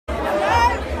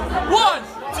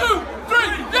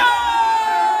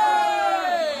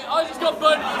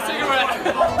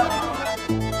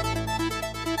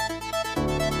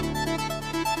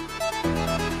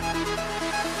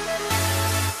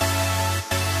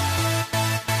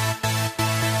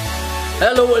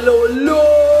Hello, hello, hello!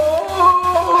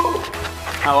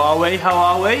 How are we? How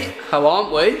are we? How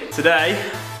aren't we? Today,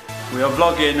 we are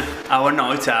vlogging our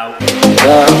night out.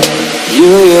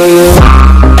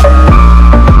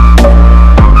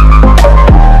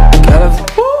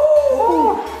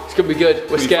 It's gonna be good.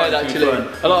 We're scared actually.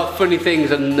 A lot of funny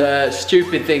things and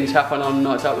stupid things happen on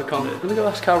nights out with Con. I'm gonna go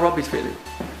ask how Robbie's feeling.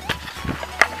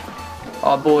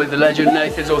 Our boy, the legend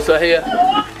Nathan's also here.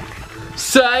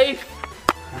 Safe!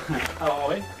 How are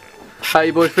we? How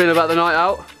you boys feeling about the night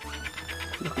out?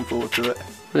 Looking forward to it.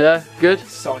 Yeah, good?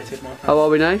 Excited, my friend. How are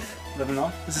we, Nath? Living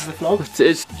life. This is the vlog.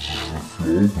 It's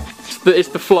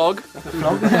the vlog. The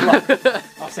vlog.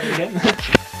 I'll say it again.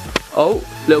 Oh,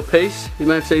 little piece. You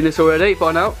may have seen this already.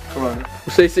 Find out. Corona.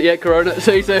 We'll see. Yeah, Corona.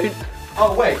 See you soon.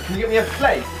 Oh wait, can you get me a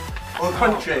plate or a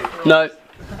country? No.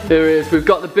 Here it is. We've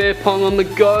got the beer pong on the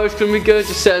go. It's gonna be good.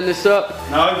 Just setting this up.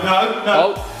 No.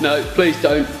 Oh no! Please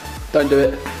don't do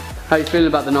it. How you feeling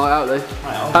about the night out though?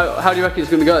 How do you reckon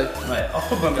it's gonna go? Mate, I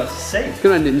probably won't be able to see. It's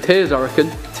gonna end in tears, I reckon.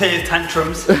 Tears,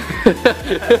 tantrums.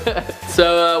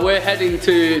 So we're heading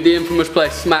to the infamous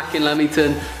place Smack in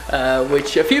Leamington,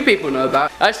 which a few people know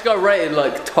about. I actually got rated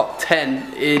like top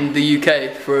 10 in the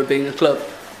UK for being a club,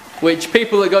 which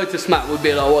people that go to Smack would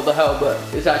be like, what the hell, but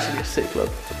it's actually a sick club.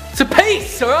 It's a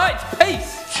piece, alright? It's a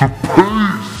piece! It's a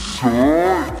piece,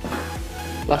 alright?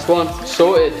 Last one,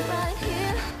 sorted.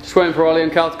 Just waiting for Ollie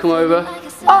and Cal to come over.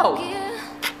 Oh!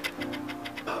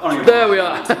 There we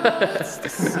are.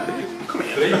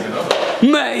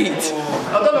 Mate!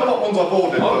 I don't know what ones I've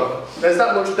ordered, but there's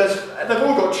that much, they've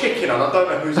all got chicken on, I don't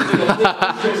know who's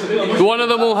One of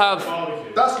them will have...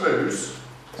 That's loose.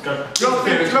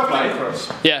 It's lovely for us.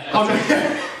 Yeah.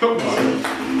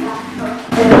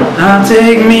 Now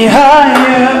take me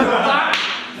higher.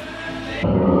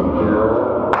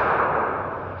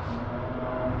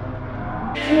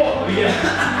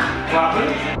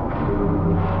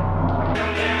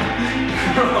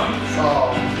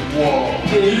 Oh, whoa.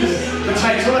 The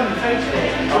taste on the taste.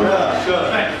 Oh, yeah, sure.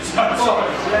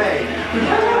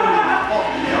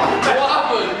 What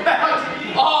happened?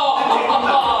 Oh!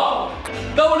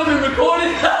 That would have been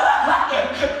recorded.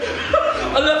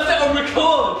 I left it on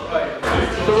record.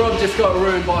 So Rob just got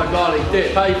ruined by a garlic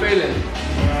dip. How you feeling?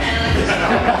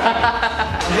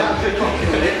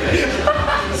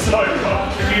 Sorry, Rob.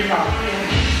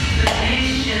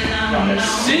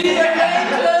 See you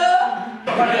later!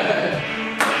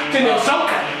 Can you salt?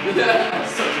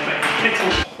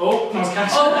 Oh, nice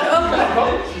catch.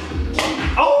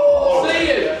 Oh! See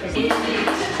you!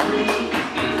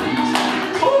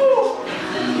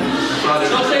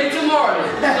 I'll see you tomorrow.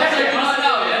 I'll see you right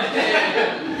now, yeah?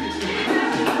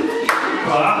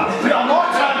 I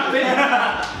might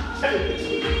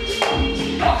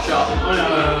Oh, shut.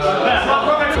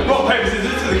 Rock, paper,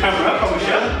 scissors to the camera, probably,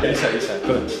 yeah? You say.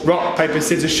 Good. Rock, paper,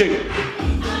 scissors, shoot.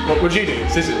 What would you do?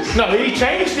 Scissors? No, he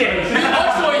changed it.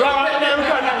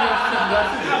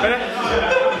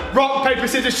 Rock, paper,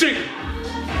 scissors, shoot.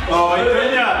 Oh, you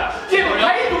didn't ya? Yeah, but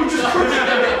paper just crushed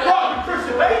it. Rock, crushed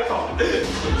the paper.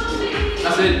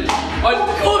 That's it.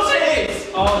 Of course it is!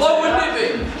 Why wouldn't it be?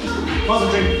 Wasn't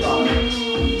drink.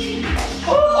 I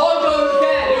don't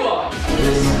care, do I?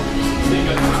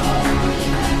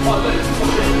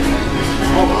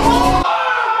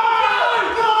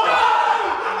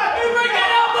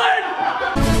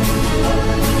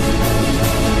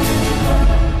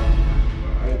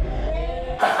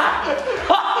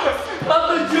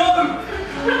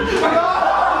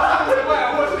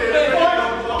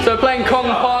 So playing Kong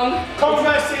Pong. Kong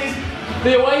versus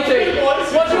the away team.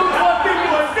 What's your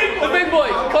the big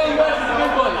boys? Kong versus the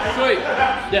big boys. Sweet.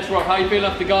 Yes, Rob, how you feeling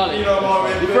after garlic? You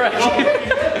fresh.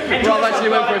 Rob actually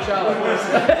went for a shower.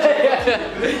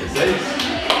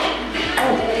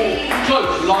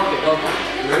 Close, like it, Rob.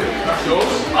 That's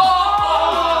yours.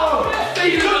 Oh!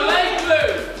 These are the leg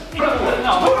glue.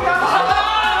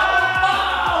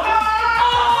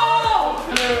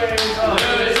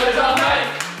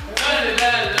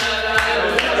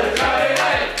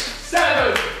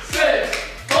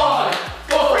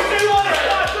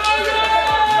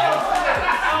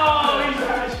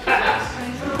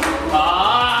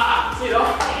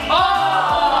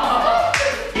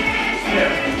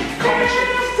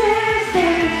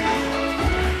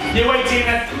 The away team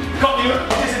has got the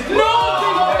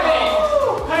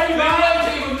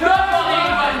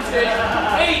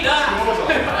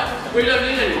We don't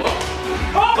need any more.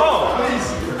 Oh!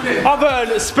 I've heard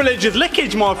spillage is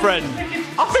lickage, my friend.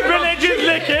 I think spillage is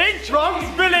lickage. Rob,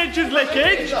 spillage is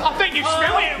lickage. I think you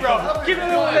spill it, Rob. Give it a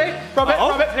little lick. Rob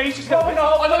it, please. Just go.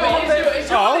 No, I know it's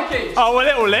your lickage. Oh, a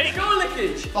little lick. It's your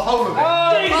lickage. The whole of it.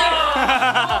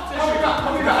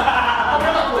 Oh,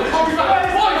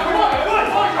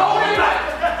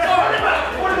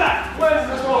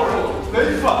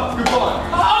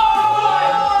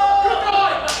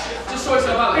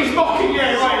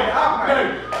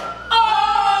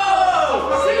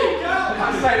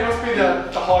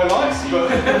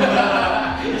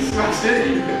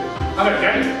 I'm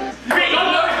okay. You got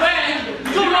no friend!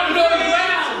 You got no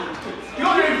friend! You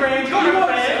got no friend! You got no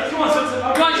friend! Come on, son.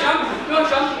 Go on, Sean. Go on,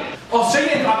 Sean. Oh, sing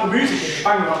it like the music.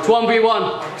 Bang on. It's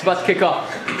 1v1. It's about to kick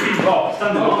off. Oh,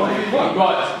 stand up.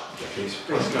 Right. Please,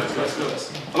 let's.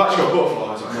 I've actually got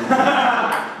butterflies.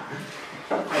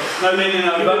 No,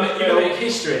 you're going to make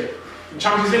history.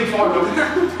 Champions League final.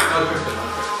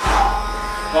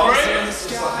 No,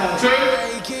 3,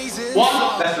 2,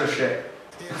 1. That's for shit.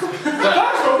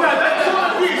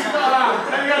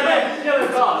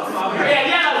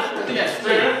 Yes,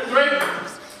 3,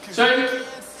 2,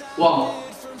 1.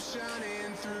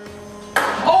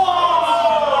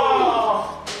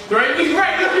 Oh! 3. He's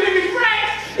red. Look at him. He's red.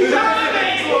 He's having it.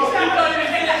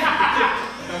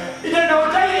 You don't know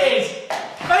what day it is.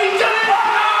 He's done it.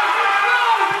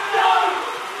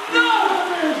 No.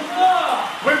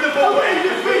 With the ball in.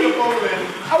 With the ball in.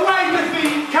 Away with the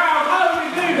cow.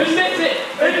 Admit it.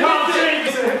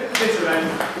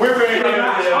 We're really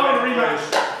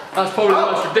That's probably the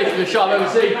most ridiculous shot I've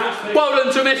ever seen. Well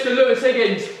done to Mr. Lewis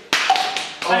Higgins.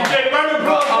 Thank you. Round of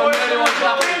applause. I'm the only one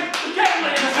clapping.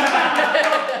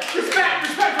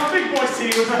 Respect our big boys team.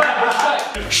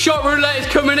 Respect. Shot roulette is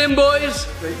coming in, boys.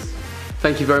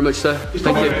 Thank you very much, sir.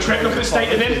 Thank you. Look at the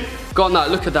state of him. Go on,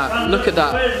 that. Look at that. Look at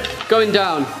that. Going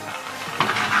down.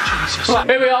 Jesus.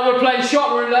 Here we are. We're playing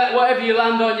shot roulette. Whatever you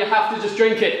land on, you have to just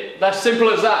drink it. That's simple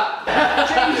as that.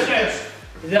 Jesus.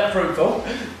 Is that fruitful?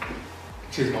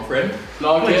 Cheers, my friend.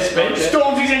 Like it.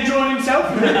 Stormzy's enjoying himself.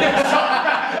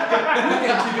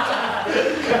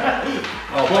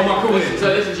 What am I calling it? So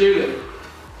this is you then.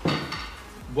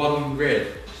 1 red.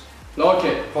 Like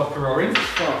it. Vodka orange.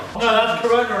 No, that's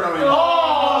Corona orange.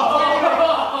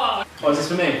 Oh! Oh, is this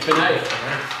for me? For Nate.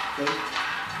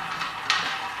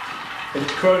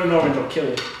 It's Corona orange will kill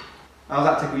you. How's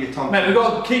that tickle your tongue? Mate, we've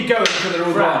got to keep going until they're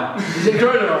all gone. Is it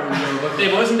Corona orange?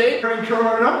 It wasn't it?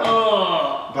 Corona?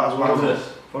 Oh! That's what What is this?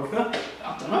 Vodka? I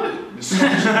don't know. The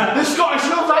Scottish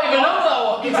love that I don't even know that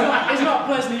one. It's not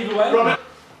pleasant either way. Robert.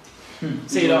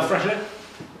 See you later, fresher.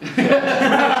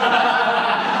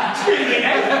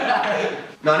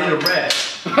 No, I need a red.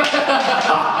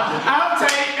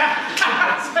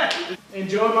 Outtake!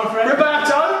 Enjoy, my friend.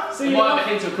 Roberto! See You you might have later. a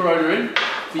hint of Corona in.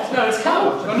 No, it's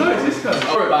cold. I know, it's this colour.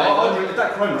 Sorry about it. I'll drink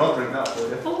that Corona, I'll drink that for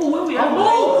you. Oh, will we? Oh!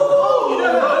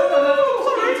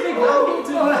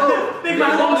 Big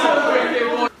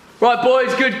man. Right,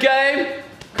 boys, good game.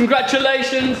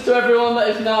 Congratulations to everyone that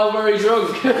is now very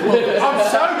drunk. I'm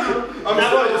sober. I'm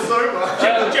slightly sober.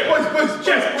 Chill.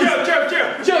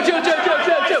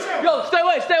 Yo, stay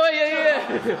away.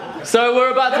 Yeah. So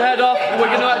we're about to head off. We're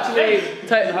going to actually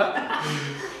take...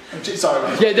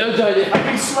 Sorry. Yeah, don't.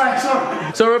 I swear,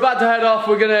 sorry. So we're about to head off.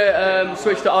 We're going to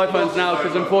switch to iPhones now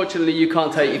because unfortunately you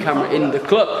can't take your camera in the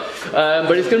club.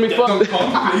 But it's going to be fun.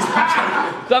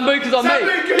 Zambuca's on me.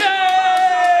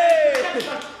 Yay!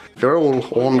 If you're all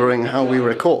wondering how we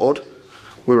record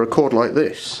like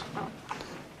this.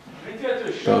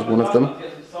 There's one of them.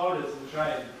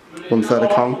 1/3 of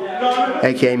Kong,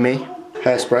 aka me,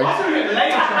 hairspray.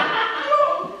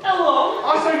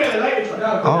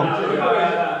 Oh,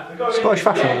 Scottish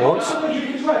Fashion Awards.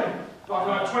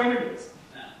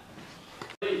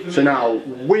 So now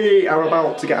we are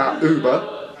about to get our Uber.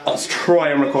 I'll try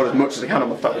and record as much as I can on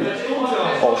my phone.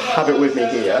 I'll have it with me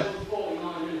here,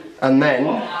 and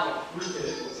then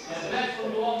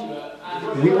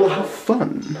we will have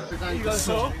fun.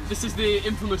 This is the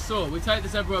infamous saw. We take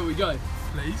this everywhere we go.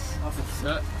 Please.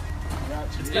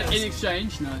 In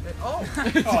exchange, no.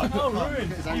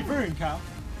 Ruined. You've ruined, Cal.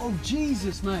 Oh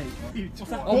Jesus, mate.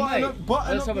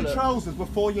 Button up your trousers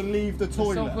before you leave the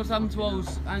toilet. What's happened to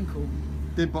Old's ankle?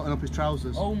 Did button up his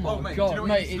trousers. Oh my god,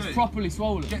 mate, it's properly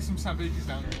swollen. Get some sandwiches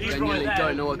down. Genuinely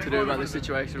don't know what to do about this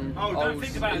situation.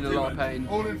 Old's in a lot of pain.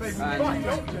 And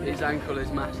his ankle is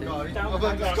massive. I've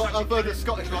heard the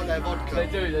Scottish like their vodka. They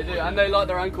do. And they like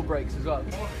their ankle breaks as well.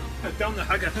 Down the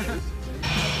hugger. I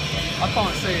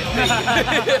can't see it.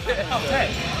 Top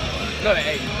 10. No, it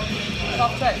ain't.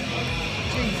 Top 10.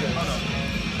 Jesus.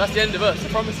 That's the end of us, I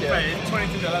promise you. Wait, it's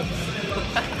 22 to 11.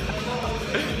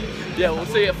 Yeah, we'll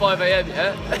see you at 5 AM,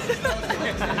 yeah?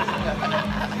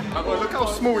 Well, look how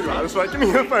small you are. It's like, give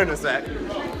me your phone a sec.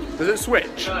 Does it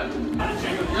switch?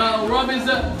 Yo, Robin's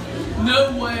a...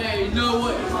 No way. It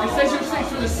says you're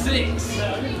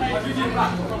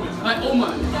 6'6". Like,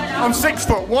 almost. I'm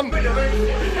 6'1".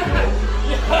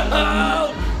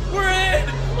 We're in!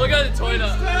 We'll go to the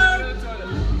toilet.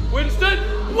 Winston!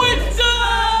 Winston!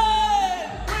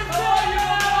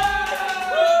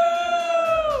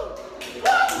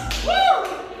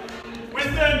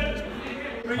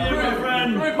 Bring in my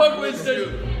friend. Winston!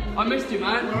 I missed you,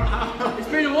 man. It's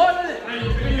been a while, hasn't it? Hey,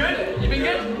 you've been good. You been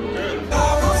good? I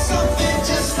want something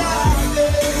just like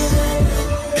this.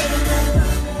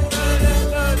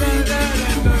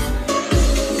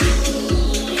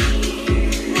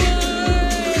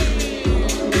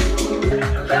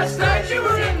 Last night you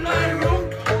were in my room.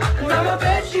 Now my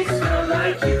bedsheets smell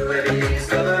like you. Every day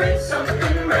discovering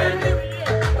something brand new.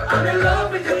 I'm in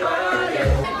love with your body.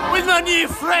 With my new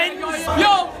friends.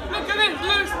 Yo, look at this.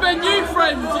 Luke's been new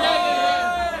friends. Yeah.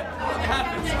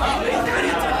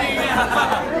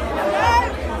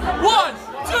 One,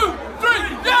 two, three,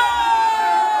 yay!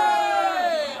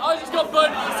 I just got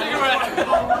burned with a cigarette.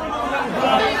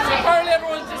 So apparently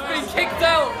everyone's just been kicked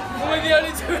out. We're the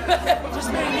only two left. Just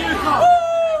me and you, Carl.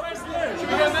 Should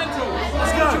we go mental?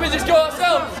 Let's go. Should we just go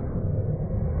ourselves?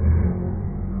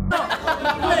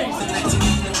 Please.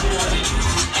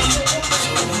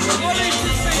 Ollie's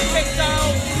just been kicked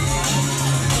out.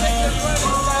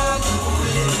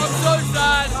 I'm so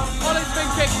sad. Ollie's been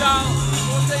kicked out.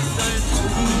 We'll see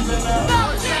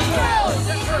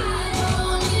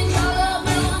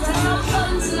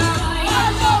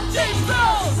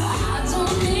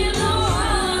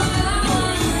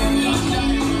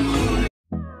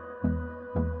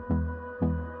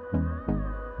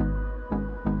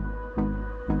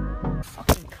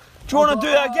Do you want to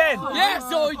do that again? Yes, I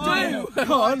do.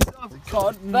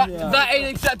 That ain't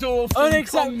acceptable for a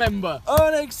Kong member.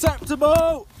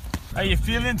 Unacceptable! How you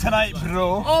feeling tonight,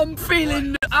 bro? I'm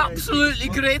feeling absolutely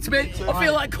great, mate. I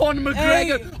feel like Conor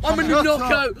McGregor.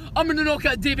 I'm gonna knock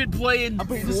out David Blaine.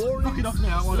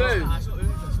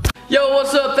 Yo,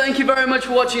 what's up? Thank you very much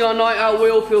for watching our night out. We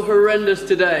all feel horrendous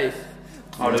today.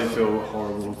 I do feel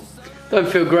horrible. Don't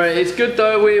feel great. It's good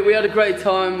though. We had a great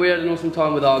time. We had an awesome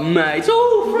time with our mates.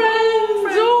 All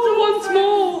friends, all once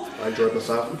more. I enjoyed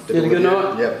myself. You had a good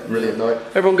night? Yeah, brilliant night.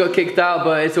 Everyone got kicked out,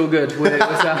 but it's all good. We're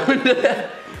sound.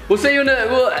 We'll see you in a...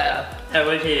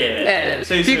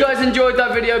 If you guys enjoyed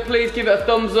that video, please give it a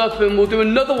thumbs up and we'll do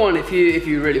another one if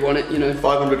you really want it, you know.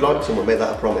 500 likes and we'll make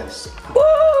that a promise.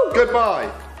 Woo! Goodbye!